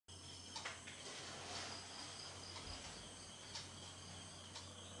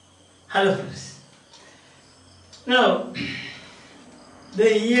Hello friends. Now,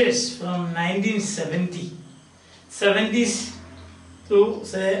 the years from 1970, 70s to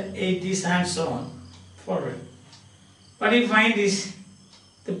say 80s and so on forward. What you find is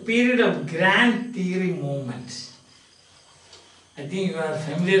the period of grand theory movements. I think you are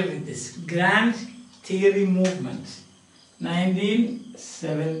familiar with this. Grand theory movements.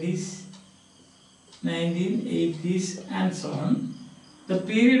 1970s, 1980s and so on. The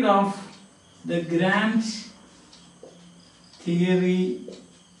period of the grand theory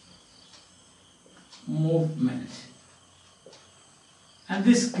movement. And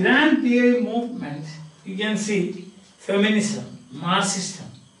this grand theory movement, you can see feminism, Marxism,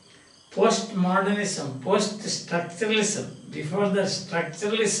 postmodernism, post-structuralism, before the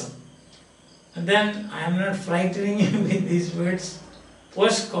structuralism. And then I am not frightening you with these words,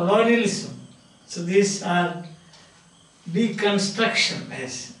 post-colonialism. So these are deconstruction,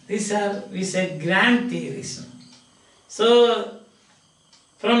 yes. These are, we say, grand theories. So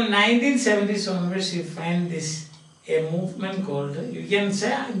from 1970s onwards you find this a movement called, you can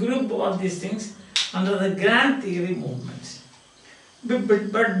say a group of these things under the grand theory movements.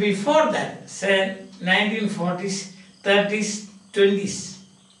 But before that, say 1940s, 30s, 20s,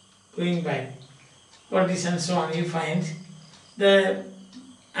 going back, 40s and so on, you find the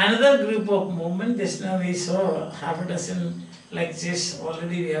another group of movement. Just now we saw half a dozen lectures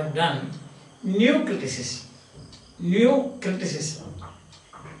already we have done. New criticism. New criticism.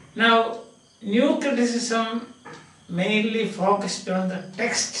 Now, new criticism mainly focused on the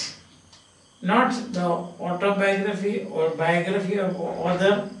text, not the autobiography or biography of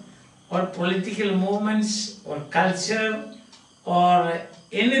author or political movements or culture or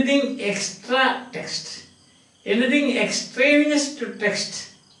anything extra text, anything extraneous to text.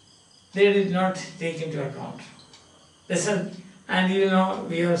 They did not take into account. And you know,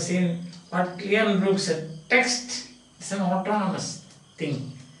 we have seen what Leon said, text is an autonomous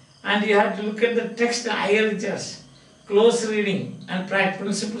thing. And you have to look at the text ILHS, close reading and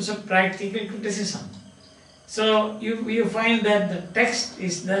principles of practical criticism. So you find that the text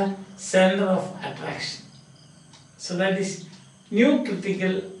is the center of attraction. So that is new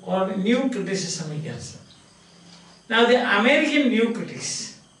critical or new criticism you can say. Now the American new critics,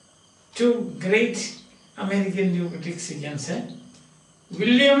 two great American new critics you can say,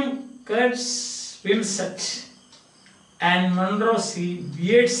 William Kurtz Wimsatt and Monroe C.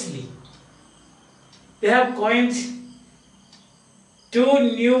 Beardsley. They have coined two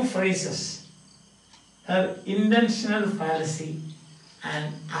new phrases, intentional fallacy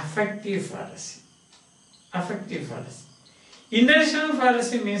and affective fallacy. Affective fallacy. Intentional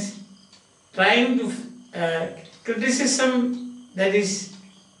fallacy means trying to criticism that is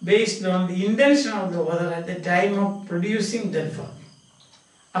based on the intention of the author at the time of producing that work.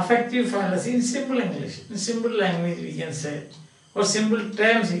 Affective fallacy in simple English, in simple language we can say, or simple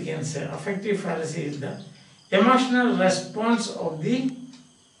terms we can say, affective fallacy is the emotional response of the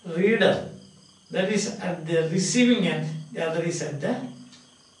reader, that is at the receiving end, the other is at the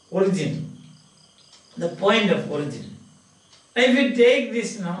origin, the point of origin. Now if we take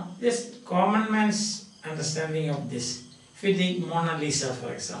this now, just common man's understanding of this, if we take Mona Lisa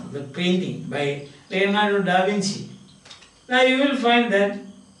for example, the painting by Leonardo da Vinci, now you will find that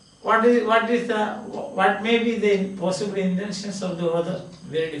what may be the possible intentions of the author,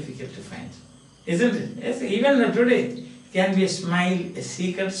 very difficult to find, isn't it? Yes, even today, it can be a smile, a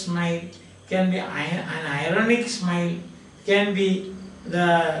secret smile, can be an ironic smile, can be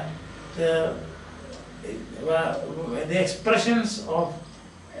the expressions of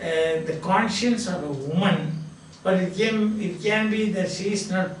the conscience of a woman, but it can be that she is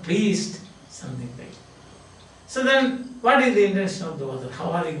not pleased, something like that. So then, what is the intention of the author?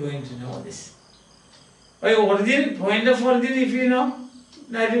 How are you going to know this? By origin, point of origin, if you know,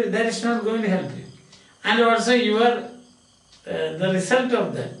 that is not going to help you. And also the result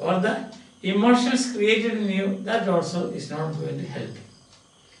of that, or the emotions created in you, that also is not going to help you.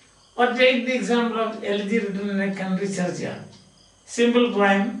 Or take the example of elegy written in a country churchyard. Simple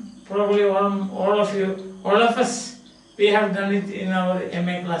poem, probably all of us, we have done it in our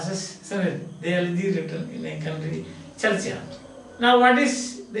MA classes, isn't it? The elegy written in a country churchyard. Now what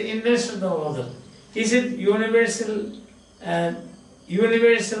is the intention of the author? Is it universal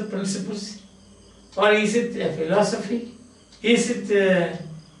principles? Or is it a philosophy? Is it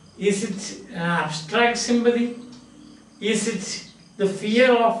an abstract sympathy? Is it the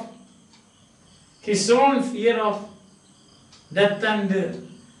fear of, his own fear of death and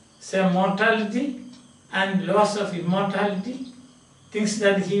say mortality and loss of immortality? Thinks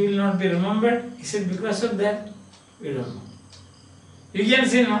that he will not be remembered? Is it because of that? We don't know. You can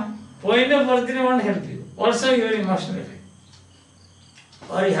see now, Point of birth won't help you. Also your emotional effect.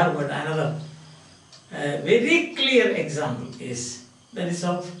 Or you have got another very clear example is that is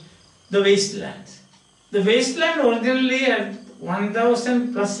of the wasteland. The wasteland originally had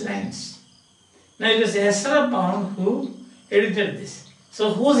 1000 plus lines. Now it was Ezra Pound who edited this.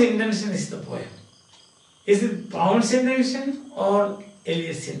 So whose intention is the poem? Is it Pound's intention or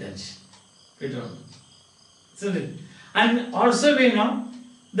Eliot's intention? We don't know. Isn't it? And also we know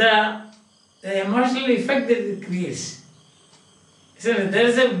the emotional effect that it creates. So there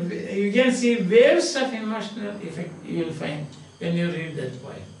is you can see waves of emotional effect you will find when you read that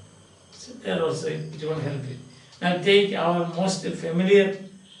poem. So there also it won't help you. Now take our most familiar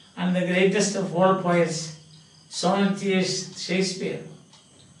and the greatest of all poets, sonneteers Shakespeare.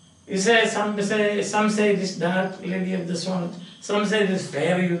 You say some say it is Dark Lady of the Swan, some say it is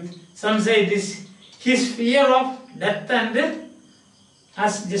Fair Youth, some say it is his fear of death and,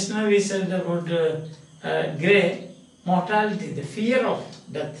 as just now we said about Grey, mortality, the fear of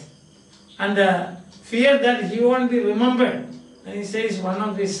death, and the fear that he won't be remembered. And he says one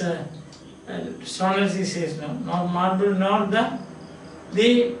of his sonnets, he says, no, nor marble nor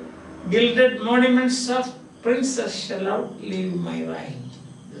the gilded monuments of princes shall outlive my reign.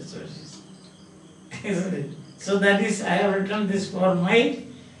 That's what she says. Isn't it? So that is, I have written this for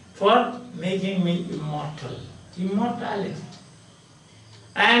making me immortal. Immortality.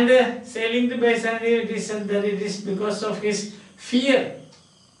 And sailing to Byzantium, it is said that it is because of his fear.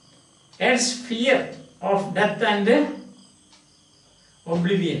 Ed's fear of death and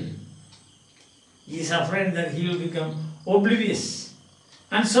oblivion. He is afraid that he will become oblivious.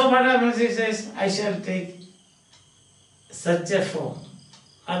 And so what happens, he says, I shall take such a form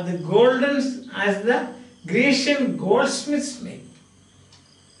as the golden, as the Grecian goldsmiths make.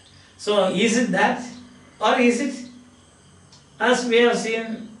 So is it that, or is it, as we have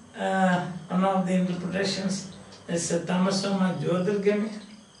seen one of the interpretations, is Tamasoma Jyotirgamya?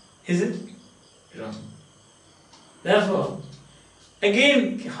 Is it? No. Therefore,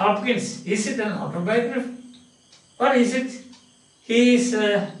 again Hopkins, is it an autobiography? Or is it he is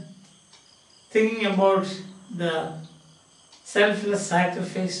thinking about the selfless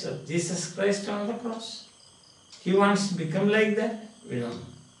sacrifice of Jesus Christ on the cross? He wants to become like that? We don't know.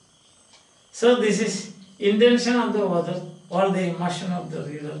 So this is intention of the author or the emotion of the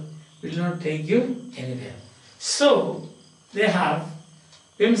reader will not take you anywhere. So they have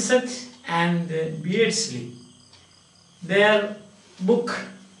Wimsatt and Beardsley, their book,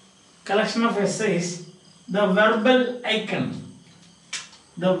 collection of essays, The Verbal Icon.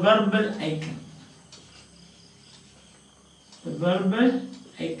 The Verbal Icon. The Verbal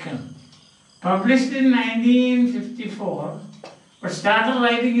Icon. Published in 1954, but started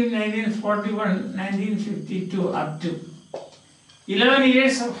writing in 1941, 1952 up to 11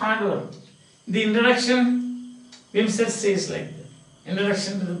 years of hard work. The introduction, Wimsatt says like that.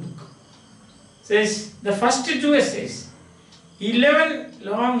 Introduction to the book. Says the first two essays, 11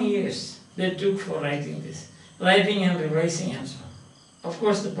 long years they took for writing this. Writing and revising and so on. Of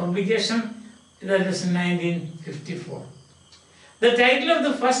course the publication, that was in 1954. The title of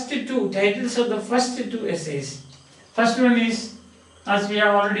the first two, titles of the first two essays. First one is, as we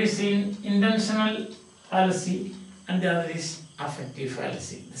have already seen, intentional fallacy, and the other is affective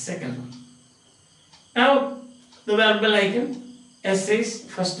fallacy, the second one. Now, the verbal icon, essays,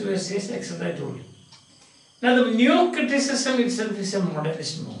 first two essays, etc. I told you. Now, the new criticism itself is a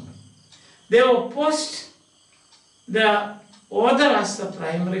modernist movement. They opposed the author as the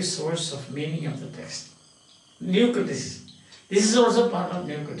primary source of meaning of the text. New criticism. This is also part of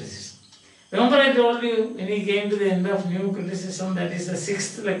new criticism. Remember I told you when we came to the end of new criticism, that is the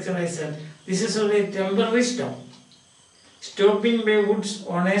 6th lecture, I said, this is only a temporary stop. Stopping by woods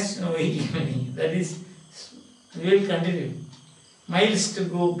on a snowy evening. That is, we will continue. Miles to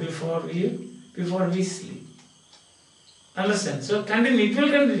go before we sleep. Understand? So continue, it will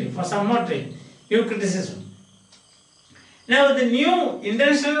continue for some more time. New criticism. Now the new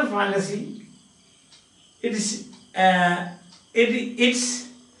intentional fallacy, it's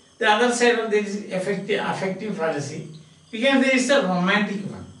the other side of this affective fallacy. We can say it's a romantic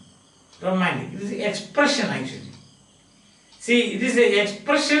one. Romantic. It is the expression actually. See, it is the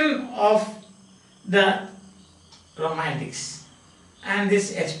expression of the romantics. And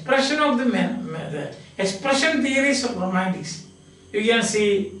this expression of the expression theories of romantics, you can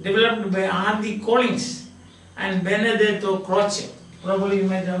see developed by R.D. Collins and Benedetto Croce. Probably you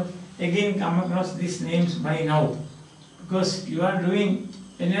might have again come across these names by now. Because you are doing,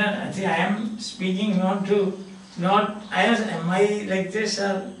 when you are, see, I am speaking my lectures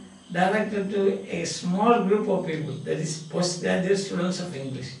are directed to a small group of people, that is postgraduate students of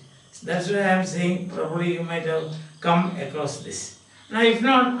English. That's why I am saying probably you might have come across this. Now if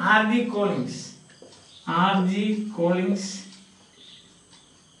not, R.G. Collins. R.G. Collins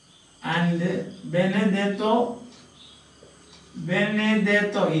and Benedetto,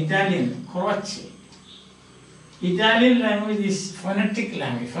 Italian, Croce. Italian language is phonetic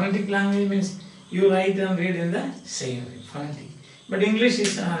language. Phonetic language means you write and read in the same way, phonetic. But English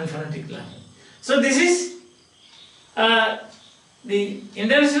is an phonetic language. So this is the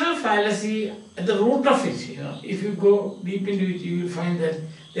intentional fallacy at the root of it. If you go deep into it, you will find that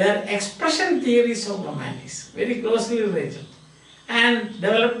there are expression theories of romantics, very closely related, and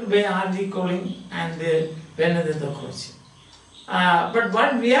developed by R.G. Collins and Benedetto Croce. But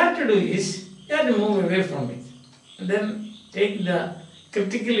what we have to do is, we have to move away from it, and then take the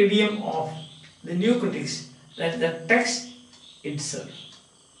critical idiom of the new critics, that the text itself.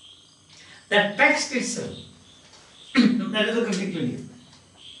 The text itself, that is the critical idiom.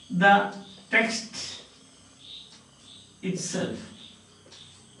 The text itself,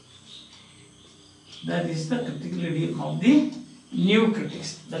 that is the critical idiom of the new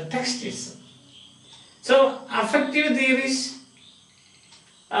critics, the text itself. So, affective theories,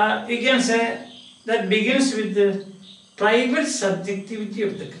 we can say that begins with the private subjectivity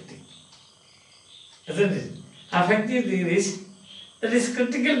of the critic. Isn't it? Affective theories, that is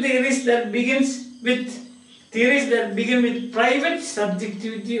critical theories that begins with theories that begin with private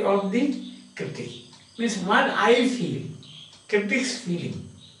subjectivity of the critic. Means what I feel, critic's feeling.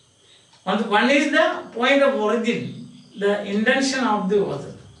 One is the point of origin, the intention of the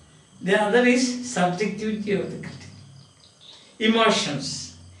author. The other is subjectivity of the critic.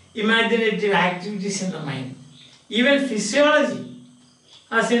 Emotions, imaginative activities in the mind, even physiology,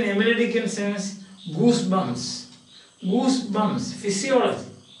 as in Emily Dickinson's goosebumps, physiology.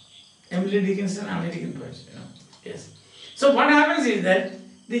 Emily Dickinson, American poet, yes. So what happens is that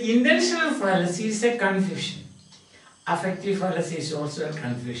the intentional fallacy is a confusion. Affective fallacy is also a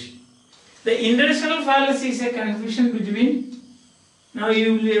confusion. The intentional fallacy is a confusion between, now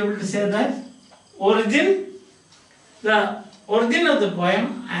you will be able to say that, origin, the origin of the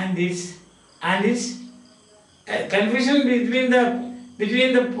poem and its confusion between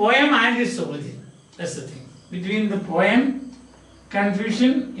the poem and its origin. That's the thing. Between the poem,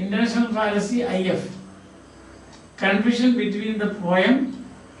 confusion, intentional fallacy, IF. Confusion between the poem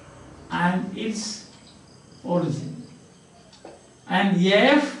and its origin. And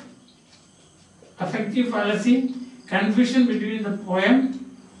AF, affective fallacy, confusion between the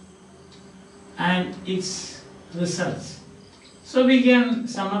poem and its results. So we can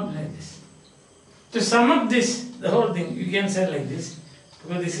sum up like this. To sum up this, the whole thing, you can say like this,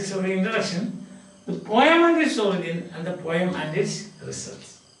 because this is only introduction. The poem and its origin and the poem and its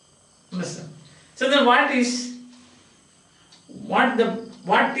results. Understand? So then what it is,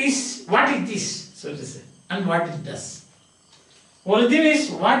 so to say, and what it does. Origin is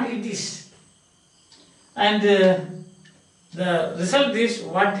what it is, and the result is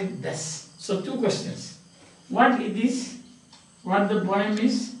what it does. So two questions: what it is, what the poem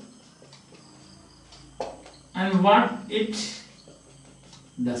is, and what it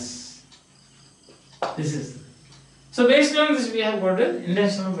does. This is. So based on this, we have got an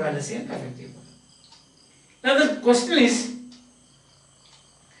intentional fallacy and affective. Now the question is,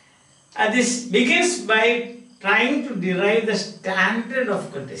 this begins by trying to derive the standard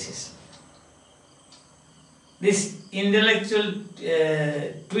of criticism. This intellectual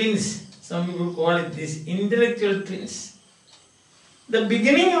twins, some people call it this intellectual twins. The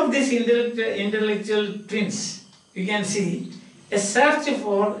beginning of this intellectual twins, you can see a search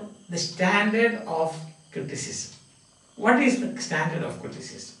for the standard of criticism. What is the standard of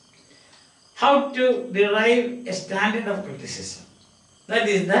criticism? How to derive a standard of criticism? That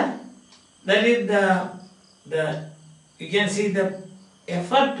is the you can see the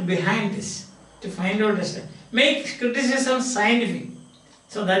effort behind this to find out make criticism scientific.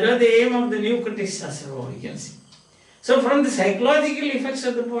 So that was the aim of the new critics as well, you can see. So from the psychological effects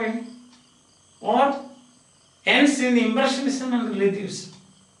of the poem, or ends in impressionism and relativism.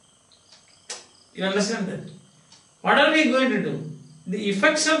 You understand that? What are we going to do? The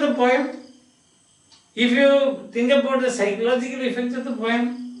effects of the poem, if you think about the psychological effects of the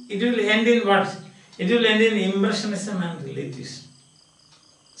poem, it will end in what? It will end in impressionism and relativism.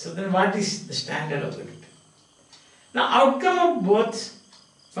 So then what is the standard of the critic? Now outcome of both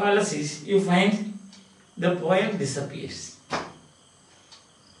fallacies, you find the poem disappears.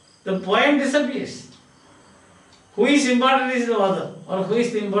 The poem disappears. Who is important is the author, or who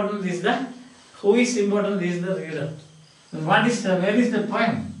is important is the reader. And where is the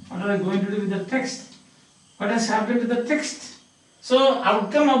poem? What are we going to do with the text? What has happened to the text? So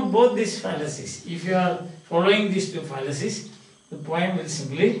outcome of both these fallacies, if you are following these two fallacies, the poem will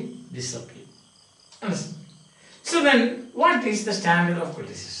simply disappear. Understand? So then, what is the standard of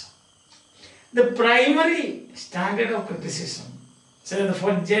criticism? The primary standard of criticism, so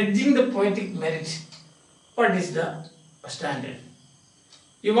for judging the poetic merit, what is the standard?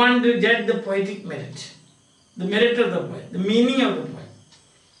 You want to judge the poetic merit, the merit of the poem, the meaning of the poem.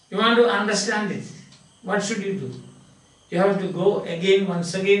 You want to understand it. What should you do? You have to go again,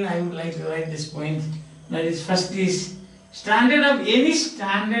 once again, I would like to write this point. That is, first is standard of any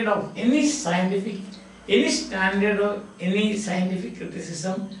scientific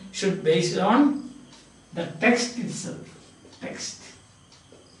criticism should be based on the text itself. Text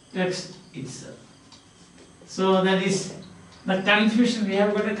itself. So that is the confusion. We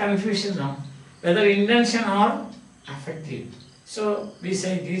have got a confusion now, whether intention or affective. So we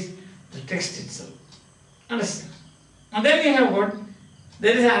say it is the text itself. Understand? And then we have got,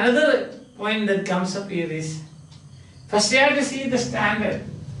 there is another point that comes up here is, first you have to see the standard.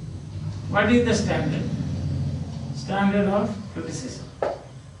 What is the standard? Standard of criticism.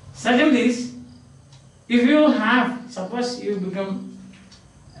 Second is, if you have, suppose you become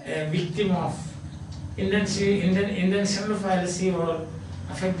a victim of intentional fallacy or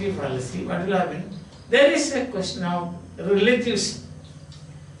affective fallacy, what will happen? There is a question of relativism.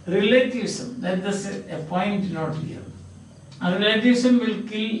 Relativism, that is a point not here. And relativism will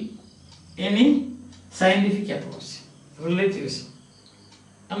kill any scientific approach. Relativism.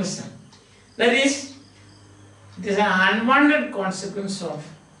 Understand? That is, it is an unwanted consequence of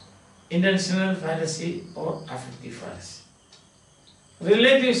intentional fallacy or affective fallacy.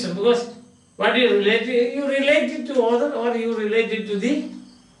 Relativism, because what you relate it to other or you relate it to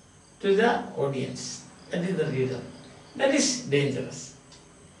the audience. That is the reader. That is dangerous.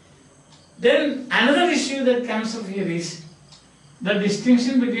 Then another issue that comes up here is the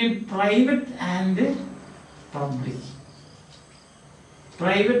distinction between private and public.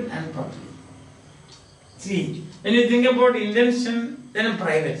 Private and public. See, when you think about intention, then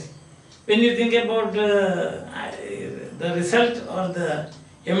private. When you think about the result or the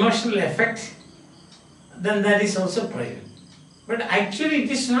emotional effect, then that is also private. But actually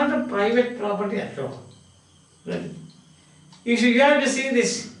it is not a private property at all. You have to see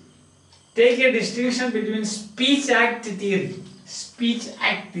this. Take a distinction between speech act theory. Speech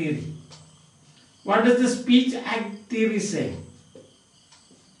act theory. What does the speech act theory say?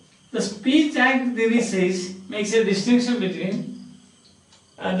 The speech act theory makes a distinction between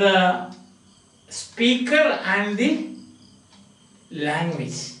the speaker and the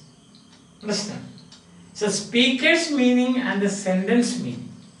language. Understand? So speaker's meaning and the sentence meaning.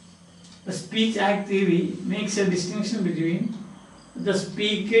 The speech act theory makes a distinction between the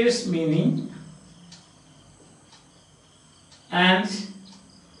speaker's meaning and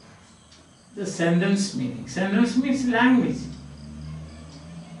the sentence meaning. Sentence means language.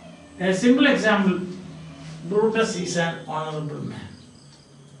 A simple example, Brutus is an honorable man.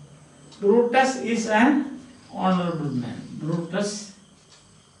 Brutus is an honorable man. Brutus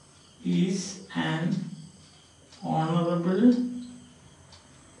is an honorable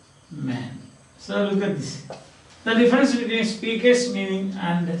man. So look at this. The difference between speaker's meaning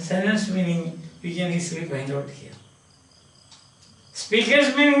and sentence meaning you can easily find out here.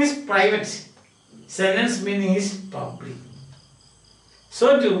 Speaker's meaning is private. Sentence meaning is public.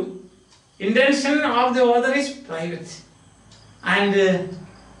 So too, intention of the author is private. And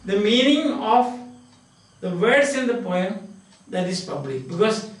the meaning of the words in the poem, that is public.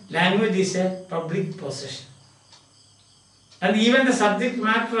 Because language is a public possession. And even the subject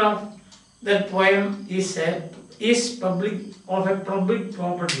matter of that poem is public, of a public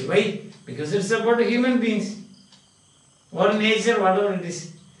property. Why? Because it's about human beings or nature, whatever it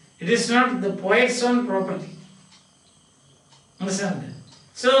is. It is not the poet's own property. Understand?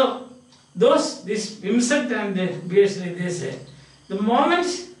 So this Wimsatt and Beardsley, they say, the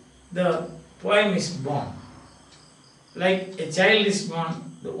moment the poem is born, like a child is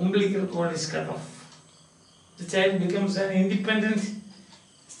born, the umbilical cord is cut off. The child becomes an independent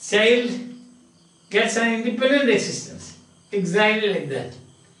child, gets an independent existence. Exactly like that.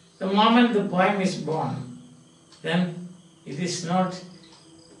 The moment the poem is born, then it is not,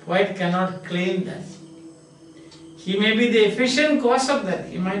 poet cannot claim that. He may be the efficient cause of that.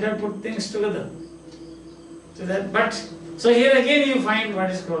 He might have put things together. So here again you find what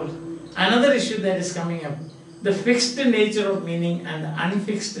is called another issue that is coming up. The fixed nature of meaning and the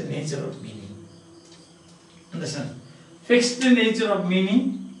unfixed nature of meaning. Understand? Fixed nature of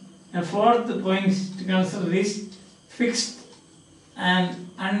meaning. And fourth point to consider is fixed and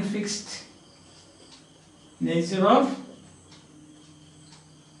unfixed nature of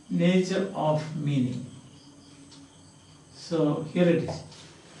nature of meaning. So here it is.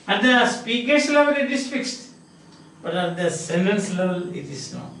 At the speaker's level it is fixed, but at the sentence level it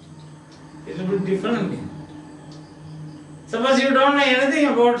is not. It will be different meaning. Suppose you don't know anything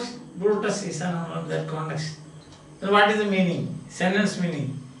about Brutus is an honorable, that context. Then what is the meaning? Sentence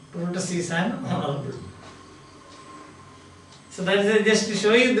meaning. Brutus is an honorable. So that is just to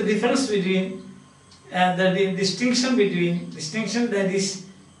show you the difference between the distinction that is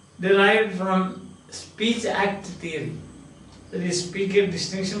derived from speech act theory. That is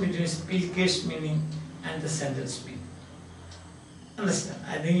distinction between speaker's meaning and the sentence meaning. Understand?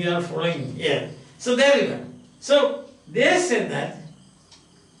 I think you are following here. So there you go. So they said that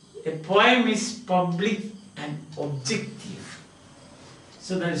a poem is public and objective.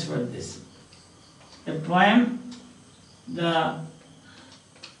 So that is what this is. A poem, the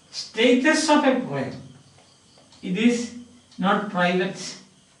status of a poem, it is not private.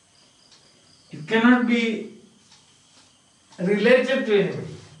 It cannot be related to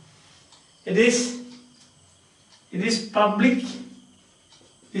anybody. It is public.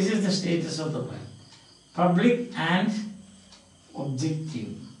 This is the status of the poem. Public and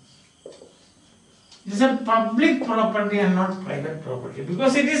objective. It is a public property and not private property,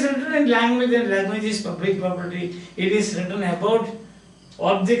 because it is written in language and language is public property. It is written about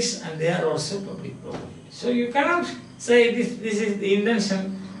objects and they are also public property. So you cannot say this is the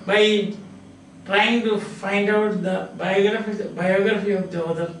intention by trying to find out the biography of the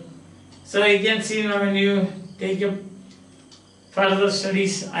author. So you can see now when you take up further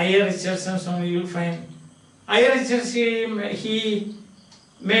studies, higher research and so on, you will find higher research he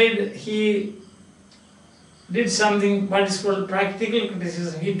did something what is called practical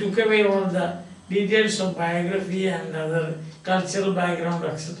criticism. He took away all the details of biography and other cultural background,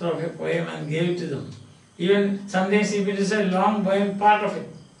 etc. of a poem and gave it to them. Even sometimes if it is a long poem, part of it.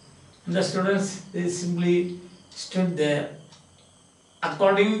 And the students, they simply stood there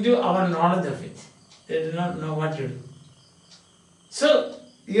according to our knowledge of it. They did not know what to do. So,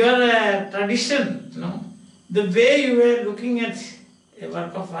 your tradition, the way you were looking at a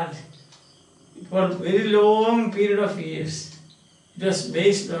work of art for a very long period of years, it was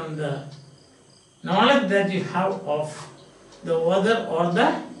based on the knowledge that you have of the author or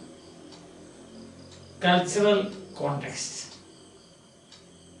the cultural context.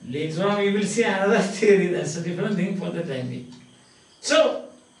 Later on we will see another theory, that's a different thing for the time being. So,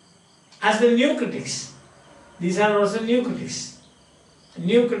 as the new critics, these are also new critics.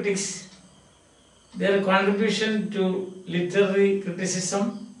 New critics, their contribution to literary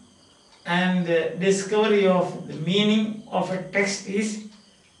criticism and discovery of the meaning of a text is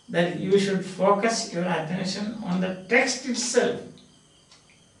that you should focus your attention on the text itself,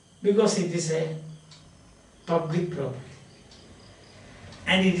 because it is a public property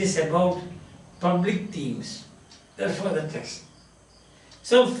and it is about public themes, therefore the text.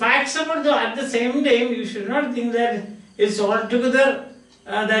 So facts about at the same time, you should not think that it's altogether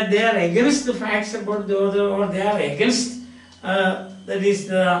that they are against the facts about the author or they are against that is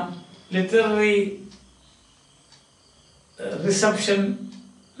the literary reception.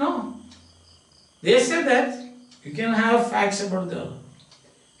 No. They say that you can have facts about the author.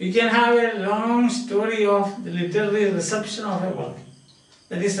 You can have a long story of the literary reception of a work.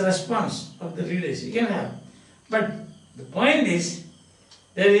 That is the response of the readers. You can have. But the point is,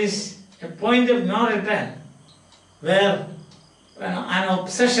 there is a point of no return where an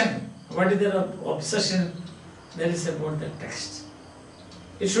obsession, what is the obsession? That is about the text.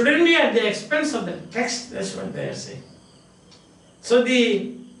 It shouldn't be at the expense of the text, that's what they are saying. So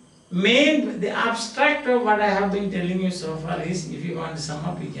the abstract of what I have been telling you so far is, if you want to sum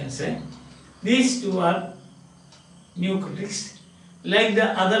up, you can say, these two are new critics, like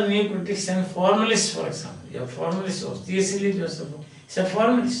the other new critics and formalists, for example. You have formalists, or T.S. Eliot is a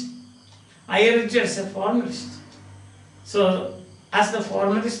formalist. I.R. Richards is a formalist. So, as the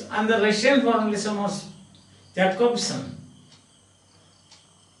formalist, and the Russian formalism was Jacobson,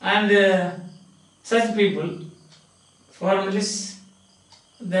 and such people, formalists,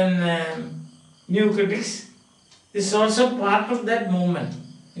 then new critics, this is also part of that movement,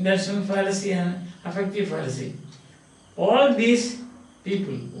 intentional fallacy and affective fallacy. All these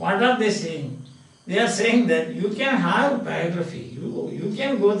people, what are they saying? They are saying that you can have biography, you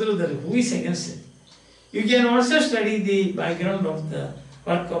can go through the who is against it. You can also study the background of the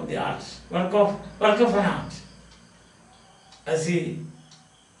work of the arts, work of an art.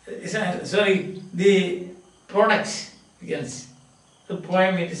 The products, you can see. The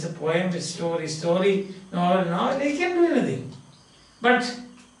poem, it is a poem, it's story, novel, they can do anything. But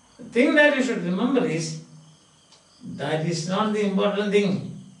the thing that you should remember is, that is not the important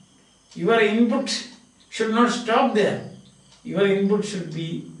thing. your input should not stop there. Your input should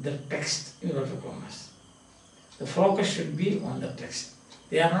be the text, inverted commas. The focus should be on the text.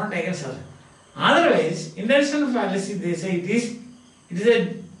 They are not against other. Otherwise, intentional fallacy, they say it is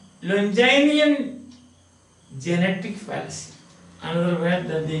a Longinian genetic fallacy. Another word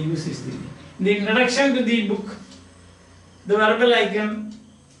that they use is in the introduction to the book, the verbal icon,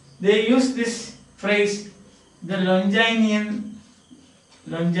 they use this phrase, the Longinian,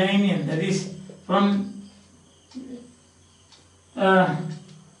 that is from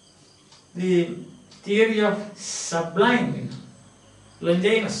the theory of sublime,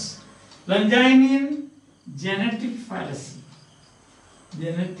 Longinus. Longinian genetic fallacy.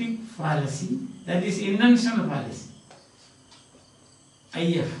 Genetic fallacy, that is intentional fallacy.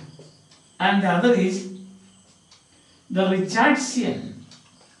 IF. And the other is the Richardsian.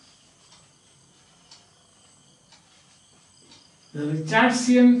 The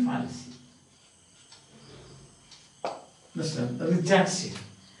Richardsian fallacy. Understand? The Richardsian.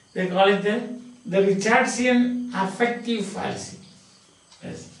 They call it the Richardsian affective fallacy.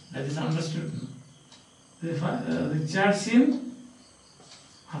 Yes, that is understood. The Richardsian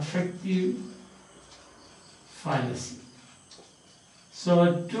affective fallacy.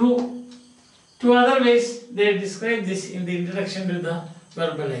 So two other ways they describe this in the introduction to the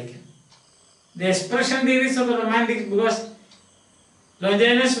verbal icon. The expression theories of the romantics, because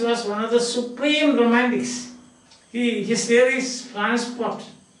Longinus was one of the supreme romantics. His theory is transport.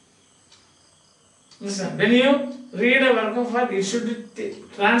 Listen, when you read a work of art, it should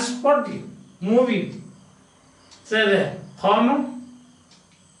transport you, move you. So the Homer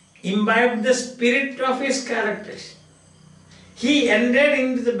imbibed the spirit of his characters. He entered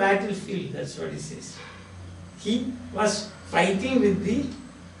into the battlefield, that's what he says. He was fighting with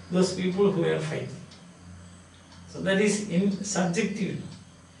those people who were fighting. So that is subjective.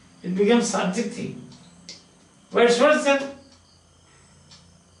 It becomes subjective. Wordsworth said,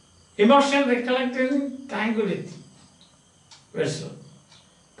 emotion recollected in tranquility. Wordsworth.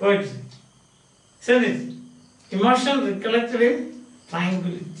 Poetry. Said it. Emotion recollected in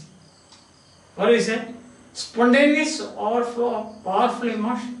tranquility. What is it? Spontaneous or powerful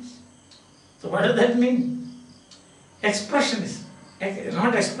emotions. So what does that mean? Expressionism.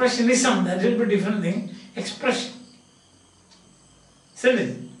 Not expressionism, that will be different thing. Expression.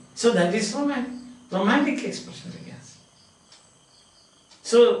 So that is romantic expression against.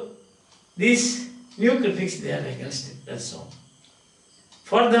 So these new critics, they are against it, that's all.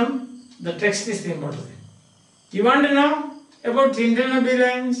 For them, the text is the important thing. You want to know about internal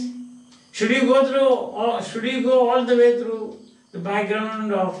lines? Should you go all the way through the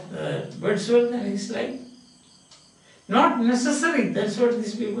background of Wordsworth and his life? Not necessary, that's what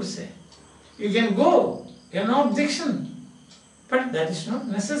these people say. You can go, you have no objection. But that is not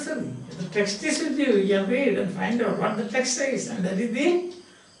necessary. The text is with you, you can read and find out what the text says, and that is the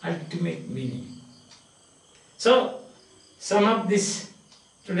ultimate meaning. So, sum up this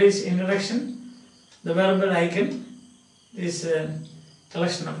today's introduction, the verbal icon, this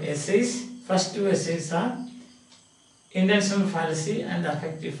collection of essays. First two essays are intentional fallacy and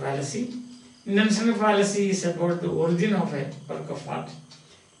affective fallacy. Intentional fallacy is about the origin of a work of art,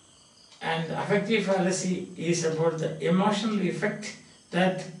 and affective fallacy is about the emotional effect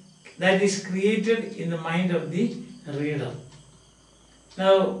that is created in the mind of the reader.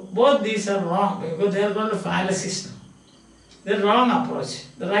 Now, both these are wrong because they are called fallacies now. The wrong approach.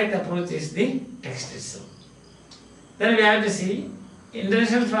 The right approach is the text itself. Then we have to see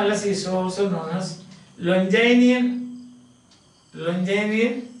intentional fallacy is also known as Longinian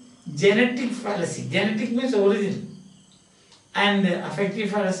genetic fallacy. Genetic means origin. And affective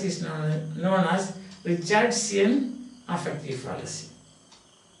fallacy is known as Richardsian affective fallacy.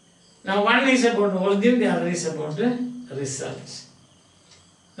 Now one is about origin, the other is about the results.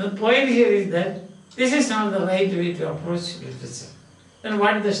 The point here is that this is not the right way to approach literature. Then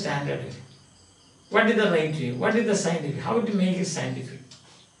what is the standard way? What is the right way? What is the scientific? How to make it scientific?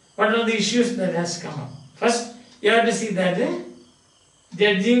 What are the issues that has come up? First, you have to see that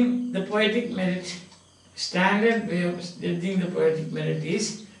judging the poetic merit, standard way of judging the poetic merit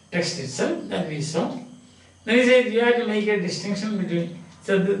is text itself, that we saw. Then he said you have to make a distinction between,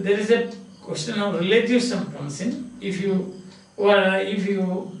 so there is a question of relativism comes in. If you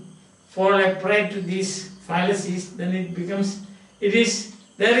fall a prey to these fallacies, then it becomes, there is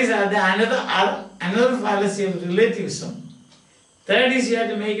another fallacy of relativism. Third is you have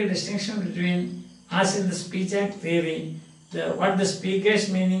to make a distinction between, as in the speech act theory, what the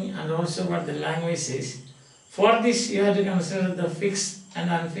speaker's meaning and also what the language says. For this, you have to consider the fixed and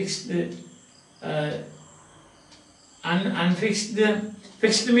unfixed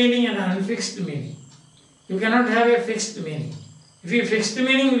fixed meaning and unfixed meaning. You cannot have a fixed meaning. If you fixed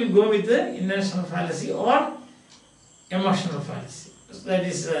meaning, you will go with the intentional fallacy or emotional fallacy. So that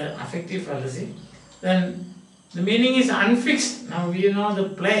is affective fallacy. Then the meaning is unfixed. Now we know the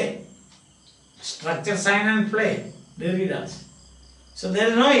play, structure, sign and play, Derrida's. So there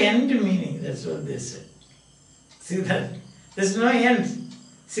is no end meaning, that's what they say. See that? There is no end.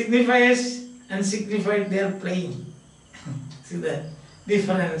 Signifiers and signified, they are playing. See that?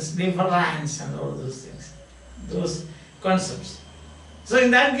 Difference and all those things. Those concepts. So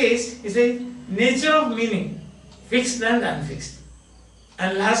in that case, it says nature of meaning, fixed and unfixed.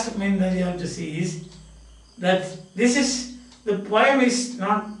 And last main that you have to see is that the poem is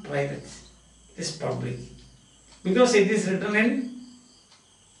not private, it is public. Because it is written in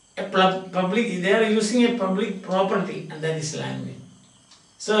a public, they are using a public property, and that is language.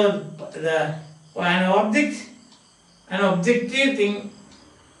 So an objective thing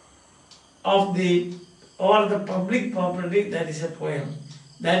of the public property, that is a poem,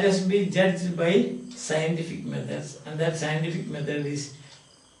 that has to be judged by scientific methods, and that scientific method is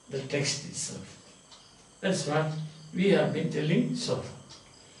the text itself. That's what we have been telling so far.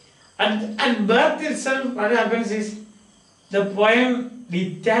 At birth itself, what happens is the poem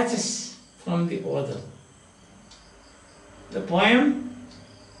detaches from the author. The poem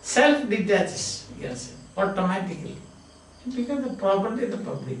self-detaches, you can say, automatically. It becomes the property of the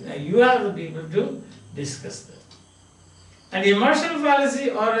public. Now you are the people to discuss that. And emotional fallacy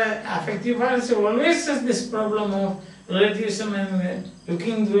or affective fallacy always has this problem of relativism and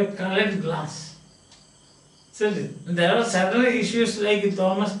looking through a colored glass. So there are certain issues like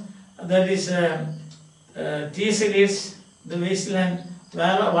Thomas, that is T.S. Eliot's The Wasteland,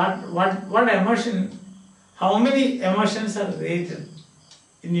 where what emotion, how many emotions are rated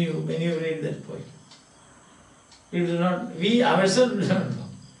in you when you read that poem? We ourselves do not know.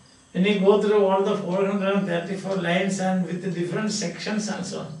 When you go through all the 434 lines and with the different sections and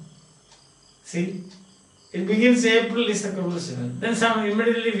so on. See, it begins April is the cruel season, then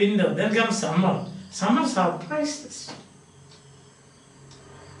immediately winter, then comes summer. Summer surprised us.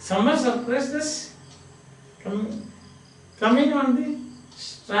 Summer surprised us. Coming on the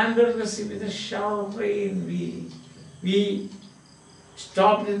standard with a shower of rain, we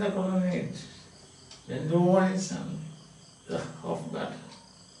stopped in the colonnade. Then no one is on the half battle.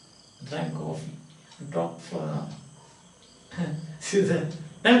 Drank coffee and talked for an hour. See that?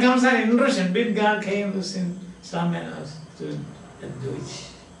 Then comes an intrusion. Big God came to sing some manners to do it.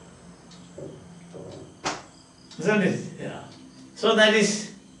 Isn't it? Yeah. So that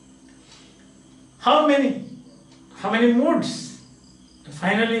is how many moods? And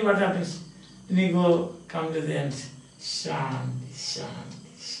finally what happens? When you come to the end, Shanti,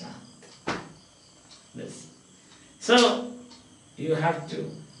 Shanti, Shanti. This. So you have to,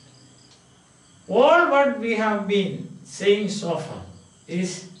 all what we have been saying so far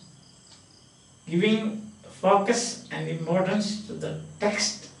is giving focus and importance to the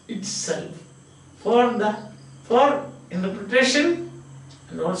text itself for interpretation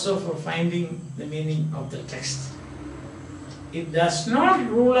and also for finding the meaning of the text. It does not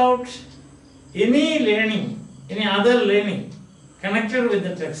rule out any learning, any other learning connected with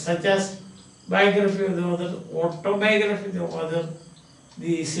the text, such as biography of the author, autobiography of the author,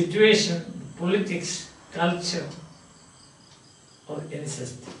 the situation, politics, culture, or any such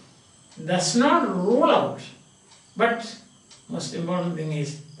thing. It does not rule out, but most important thing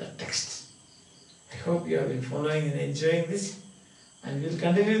is the text. I hope you have been following and enjoying this, and we will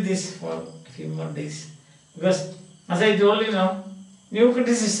continue this for a few more days, because as I told you now, new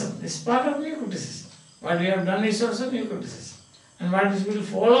criticism is part of new criticism. What we have done is also new criticism, and what will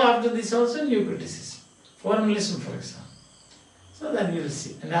follow after this also new criticism. Formalism, for example. So that we will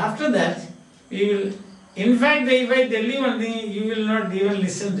see. And after that, we will, in fact, if I tell you one thing, you will not even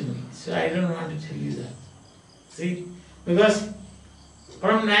listen to me. So I don't want to tell you that. See? Because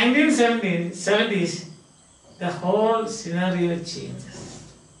from 1970s, the whole scenario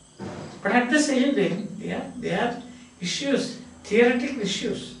changes. But at the same time, there are issues, theoretical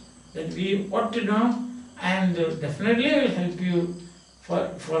issues that we ought to know, and definitely will help you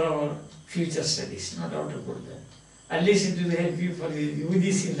for our future studies, no doubt about that. At least it will help you for the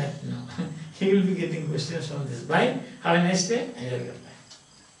UGC net now. You will be getting questions from this. Bye. Have a nice day. Enjoy your life.